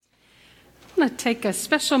going to take a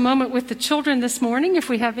special moment with the children this morning. If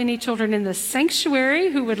we have any children in the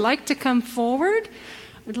sanctuary who would like to come forward,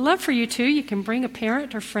 I'd love for you to. You can bring a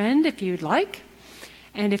parent or friend if you'd like.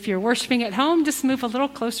 And if you're worshiping at home, just move a little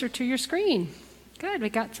closer to your screen. Good, we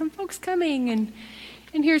got some folks coming, and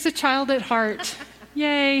here's a child at heart.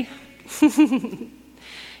 Yay.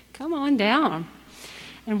 Come on down.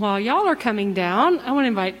 And while y'all are coming down, I want to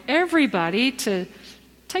invite everybody to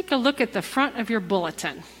take a look at the front of your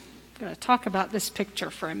bulletin. I'm going to talk about this picture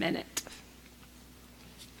for a minute.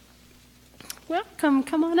 Welcome,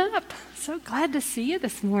 come on up. So glad to see you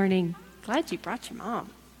this morning. Glad you brought your mom.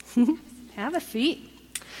 Have a seat.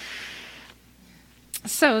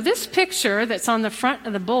 So this picture that's on the front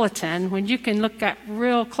of the bulletin, when you can look at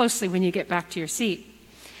real closely when you get back to your seat,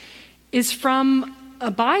 is from a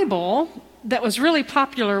Bible that was really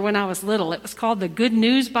popular when I was little. It was called the Good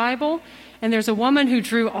News Bible, and there's a woman who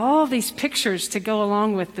drew all these pictures to go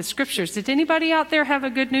along with the scriptures. Did anybody out there have a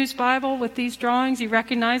Good News Bible with these drawings? You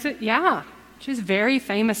recognize it? Yeah, she's a very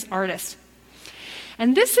famous artist.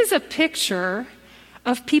 And this is a picture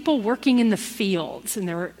of people working in the fields, and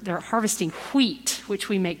they're harvesting wheat, which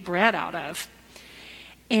we make bread out of.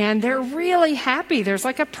 And they're really happy. There's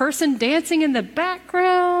like a person dancing in the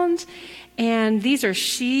background, and these are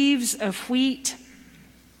sheaves of wheat.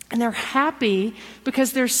 And they're happy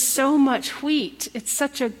because there's so much wheat. It's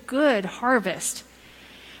such a good harvest.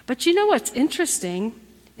 But you know what's interesting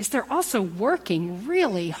is they're also working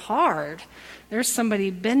really hard. There's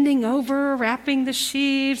somebody bending over, wrapping the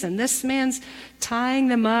sheaves, and this man's tying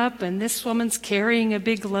them up, and this woman's carrying a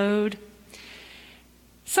big load.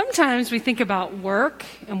 Sometimes we think about work,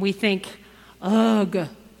 and we think, ugh,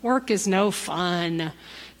 work is no fun.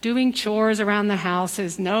 Doing chores around the house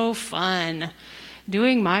is no fun.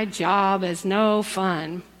 Doing my job is no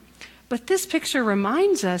fun. But this picture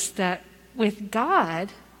reminds us that with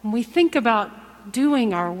God, when we think about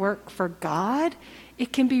doing our work for God,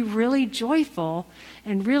 it can be really joyful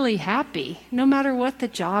and really happy, no matter what the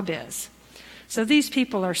job is. So these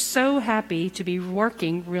people are so happy to be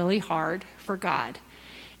working really hard for God.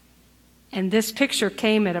 And this picture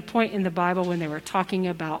came at a point in the Bible when they were talking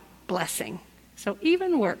about blessing. So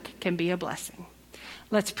even work can be a blessing.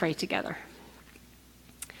 Let's pray together.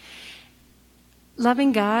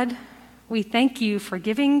 Loving God, we thank you for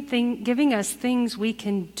giving us things we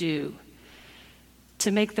can do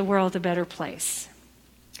to make the world a better place.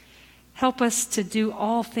 Help us to do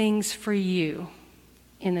all things for you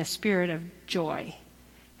in a spirit of joy.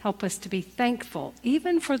 Help us to be thankful,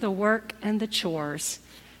 even for the work and the chores,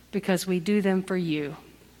 because we do them for you.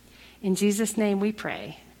 In Jesus' name we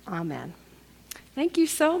pray. Amen. Thank you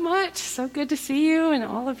so much. So good to see you and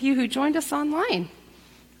all of you who joined us online.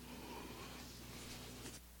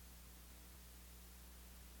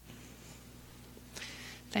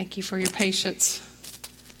 Thank you for your patience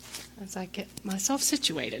as I get myself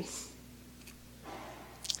situated.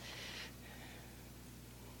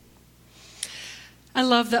 I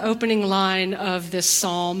love the opening line of this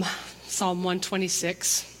psalm, Psalm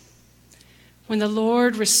 126. When the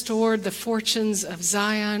Lord restored the fortunes of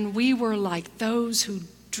Zion, we were like those who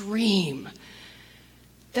dream.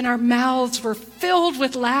 Then our mouths were filled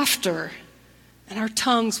with laughter and our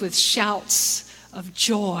tongues with shouts of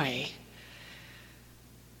joy.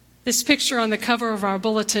 This picture on the cover of our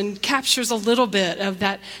bulletin captures a little bit of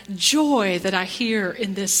that joy that I hear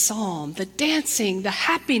in this psalm, the dancing, the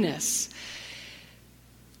happiness.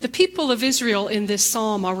 The people of Israel in this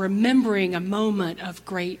psalm are remembering a moment of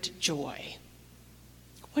great joy.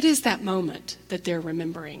 What is that moment that they're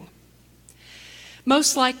remembering?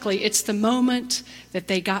 Most likely, it's the moment that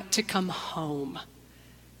they got to come home.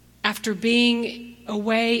 After being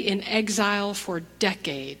away in exile for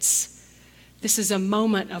decades, this is a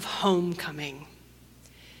moment of homecoming.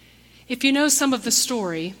 If you know some of the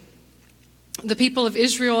story, the people of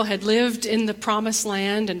Israel had lived in the promised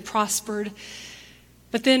land and prospered.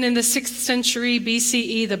 But then in the 6th century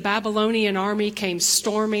BCE, the Babylonian army came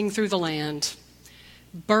storming through the land,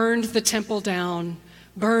 burned the temple down,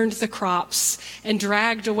 burned the crops, and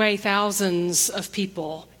dragged away thousands of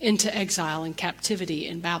people into exile and captivity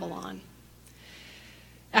in Babylon.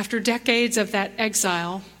 After decades of that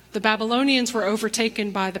exile, the Babylonians were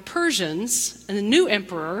overtaken by the Persians, and the new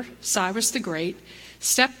emperor, Cyrus the Great,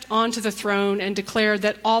 stepped onto the throne and declared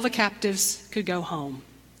that all the captives could go home.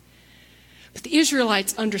 But the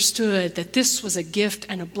Israelites understood that this was a gift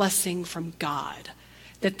and a blessing from God,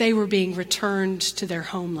 that they were being returned to their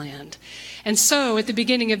homeland. And so at the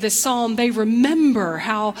beginning of this psalm, they remember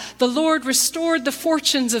how the Lord restored the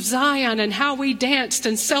fortunes of Zion and how we danced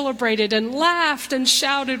and celebrated and laughed and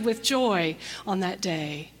shouted with joy on that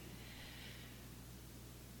day.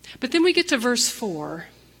 But then we get to verse 4,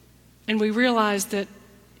 and we realize that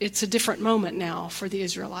it's a different moment now for the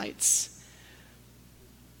Israelites.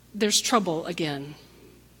 There's trouble again.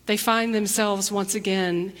 They find themselves once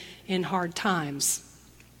again in hard times.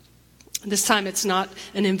 This time it's not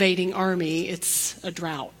an invading army, it's a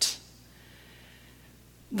drought.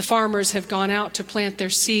 The farmers have gone out to plant their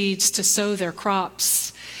seeds, to sow their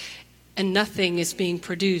crops, and nothing is being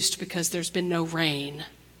produced because there's been no rain.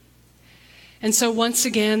 And so once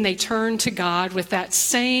again, they turn to God with that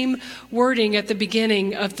same wording at the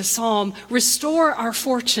beginning of the psalm. Restore our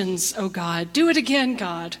fortunes, O God. Do it again,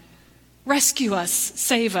 God. Rescue us,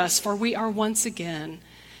 save us, for we are once again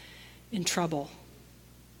in trouble.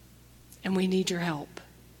 And we need your help.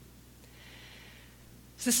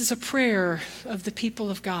 This is a prayer of the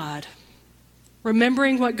people of God,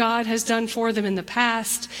 remembering what God has done for them in the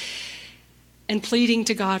past and pleading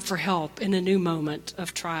to God for help in a new moment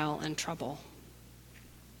of trial and trouble.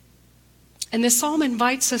 And this psalm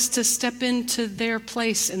invites us to step into their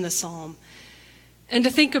place in the psalm and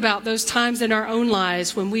to think about those times in our own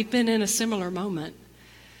lives when we've been in a similar moment.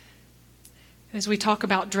 As we talk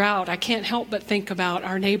about drought, I can't help but think about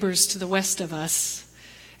our neighbors to the west of us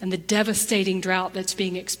and the devastating drought that's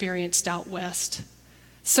being experienced out west.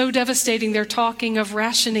 So devastating, they're talking of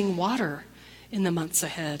rationing water in the months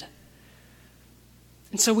ahead.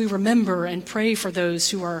 And so we remember and pray for those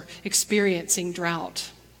who are experiencing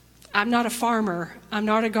drought. I'm not a farmer, I'm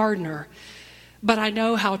not a gardener, but I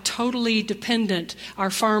know how totally dependent our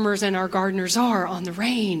farmers and our gardeners are on the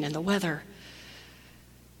rain and the weather.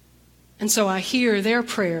 And so I hear their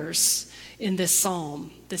prayers in this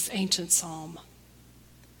psalm, this ancient psalm.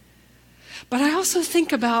 But I also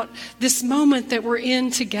think about this moment that we're in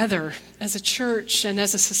together as a church and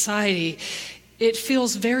as a society. It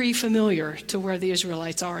feels very familiar to where the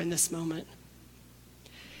Israelites are in this moment.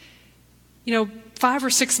 5 or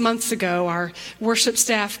 6 months ago, our worship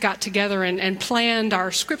staff got together and planned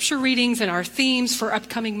our scripture readings and our themes for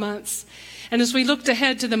upcoming months. And as we looked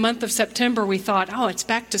ahead to the month of September, we thought, it's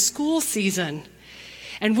back to school season.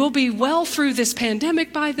 And we'll be well through this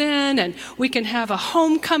pandemic by then, and we can have a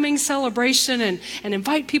homecoming celebration and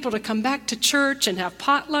invite people to come back to church and have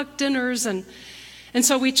potluck dinners. And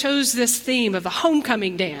so we chose this theme of a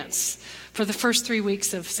homecoming dance for the first 3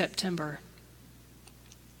 weeks of September.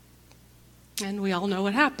 And we all know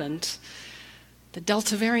what happened. The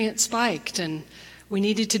Delta variant spiked, and we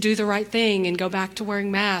needed to do the right thing and go back to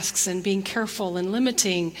wearing masks and being careful and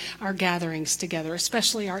limiting our gatherings together,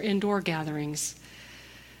 especially our indoor gatherings.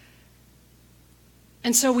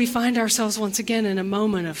 And so we find ourselves once again in a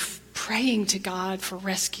moment of praying to God for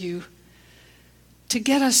rescue, to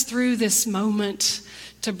get us through this moment,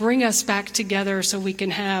 to bring us back together so we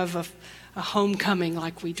can have a homecoming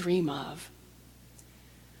like we dream of.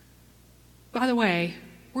 By the way,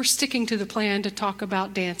 we're sticking to the plan to talk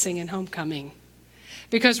about dancing and homecoming,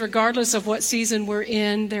 because regardless of what season we're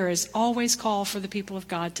in, there is always call for the people of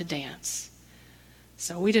God to dance.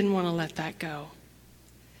 So we didn't want to let that go.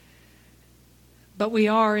 But we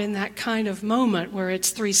are in that kind of moment where it's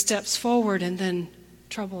 3 steps forward and then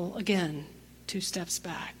trouble again, 2 steps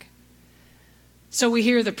back. So we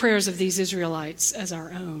hear the prayers of these Israelites as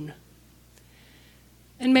our own.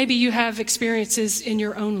 And maybe you have experiences in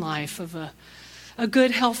your own life of a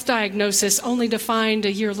good health diagnosis only to find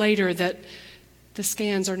a year later that the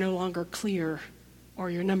scans are no longer clear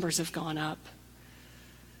or your numbers have gone up.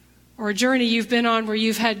 Or a journey you've been on where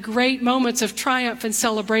you've had great moments of triumph and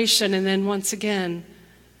celebration, and then once again,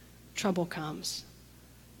 trouble comes.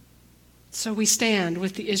 So we stand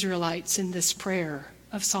with the Israelites in this prayer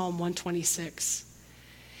of Psalm 126.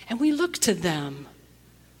 And we look to them,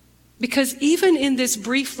 because even in this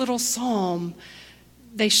brief little psalm,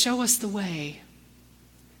 they show us the way.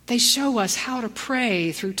 They show us how to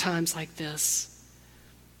pray through times like this.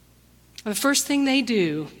 The first thing they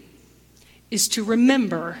do is to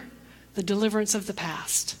remember the deliverance of the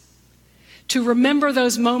past, to remember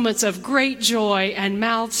those moments of great joy and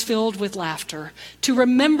mouths filled with laughter, to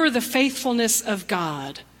remember the faithfulness of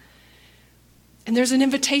God. And there's an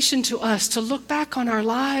invitation to us to look back on our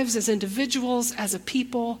lives as individuals, as a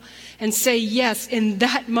people, and say, yes, in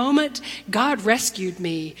that moment, God rescued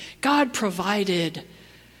me, God provided.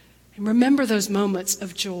 And remember those moments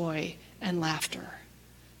of joy and laughter.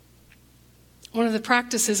 One of the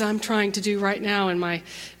practices I'm trying to do right now in my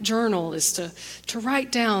journal is to write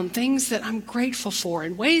down things that I'm grateful for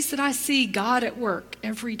and ways that I see God at work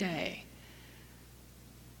every day,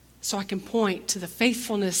 so I can point to the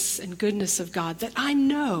faithfulness and goodness of God that I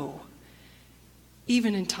know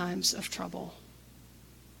even in times of trouble.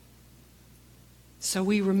 So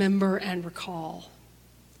we remember and recall.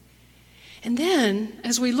 And then,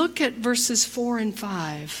 as we look at verses 4 and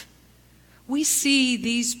 5, we see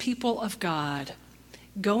these people of God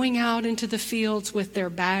going out into the fields with their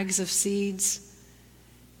bags of seeds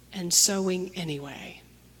and sowing anyway.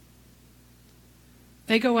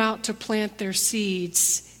 They go out to plant their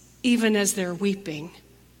seeds even as they're weeping.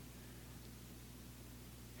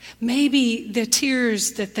 Maybe the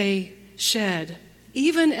tears that they shed,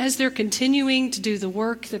 even as they're continuing to do the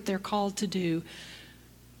work that they're called to do,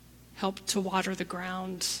 help to water the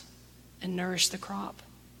ground and nourish the crop.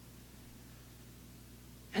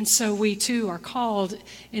 And so we too are called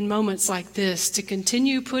in moments like this to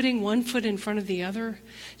continue putting one foot in front of the other,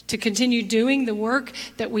 to continue doing the work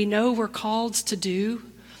that we know we're called to do,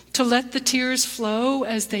 to let the tears flow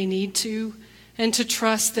as they need to, and to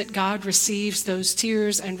trust that God receives those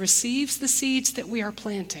tears and receives the seeds that we are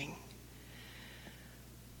planting.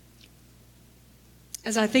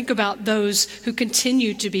 As I think about those who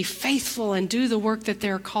continue to be faithful and do the work that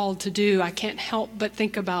they're called to do, I can't help but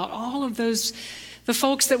think about all of those, the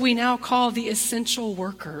folks that we now call the essential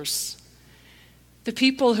workers. The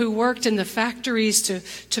people who worked in the factories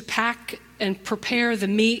to pack and prepare the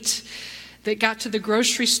meat that got to the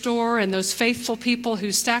grocery store, and those faithful people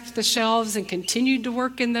who stacked the shelves and continued to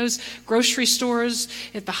work in those grocery stores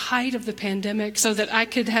at the height of the pandemic so that I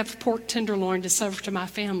could have pork tenderloin to serve to my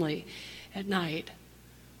family at night.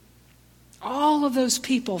 All of those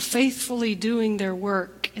people faithfully doing their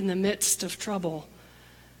work in the midst of trouble.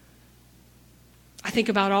 I think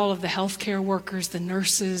about all of the healthcare workers, the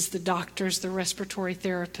nurses, the doctors, the respiratory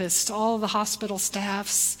therapists, all of the hospital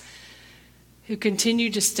staffs who continue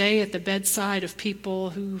to stay at the bedside of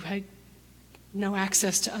people who had no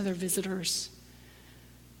access to other visitors.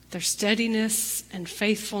 Their steadiness and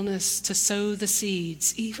faithfulness to sow the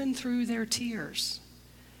seeds, even through their tears.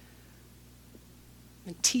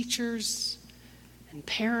 And teachers and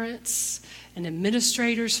parents and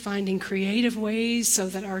administrators finding creative ways so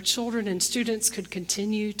that our children and students could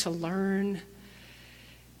continue to learn.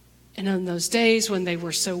 And on those days when they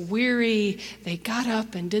were so weary, they got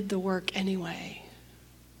up and did the work anyway.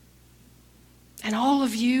 And all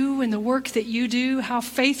of you and the work that you do, how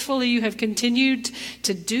faithfully you have continued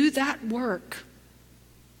to do that work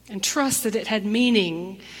and trust that it had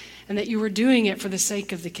meaning and that you were doing it for the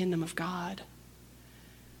sake of the kingdom of God.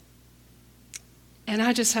 And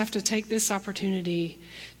I just have to take this opportunity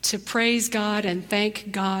to praise God and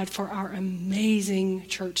thank God for our amazing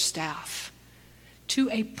church staff. To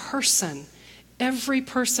a person, every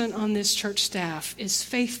person on this church staff is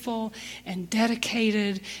faithful and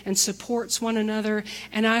dedicated and supports one another.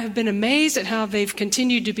 And I have been amazed at how they've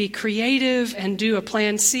continued to be creative and do a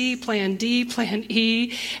plan C, plan D, plan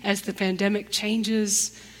E as the pandemic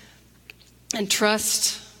changes, and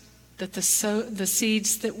trust that the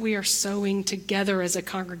seeds that we are sowing together as a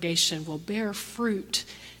congregation will bear fruit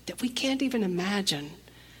that we can't even imagine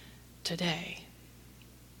today.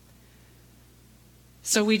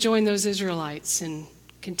 So we join those Israelites in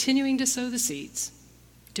continuing to sow the seeds,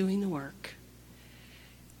 doing the work.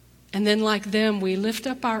 And then like them, we lift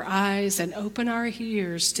up our eyes and open our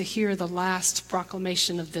ears to hear the last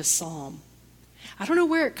proclamation of this psalm. I don't know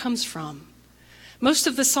where it comes from. Most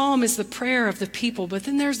of the psalm is the prayer of the people, but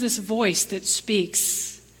then there's this voice that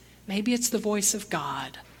speaks. Maybe it's the voice of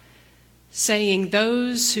God, saying,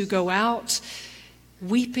 "Those who go out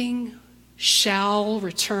weeping shall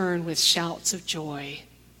return with shouts of joy,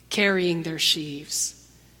 carrying their sheaves."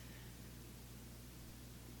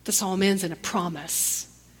 The psalm ends in a promise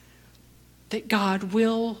that God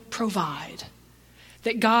will provide,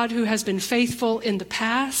 that God, who has been faithful in the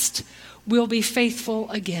past, will be faithful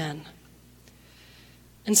again.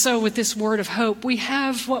 And so with this word of hope, we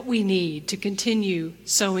have what we need to continue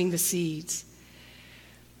sowing the seeds.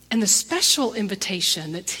 And the special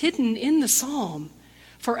invitation that's hidden in the psalm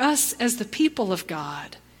for us as the people of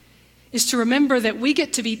God is to remember that we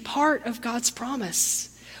get to be part of God's promise.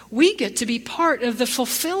 We get to be part of the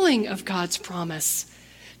fulfilling of God's promise,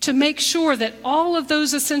 to make sure that all of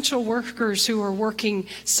those essential workers who are working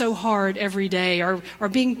so hard every day are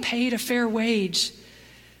being paid a fair wage,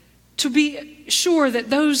 to be sure that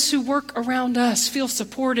those who work around us feel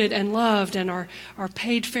supported and loved and are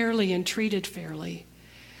paid fairly and treated fairly,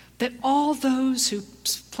 that all those who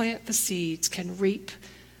plant the seeds can reap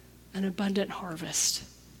an abundant harvest.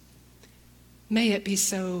 May it be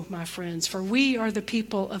so, my friends, for we are the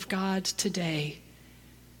people of God today.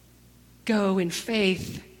 Go in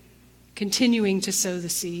faith, continuing to sow the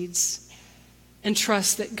seeds, and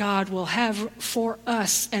trust that God will have for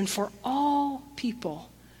us and for all people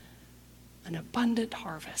an abundant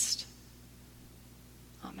harvest.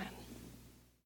 Amen.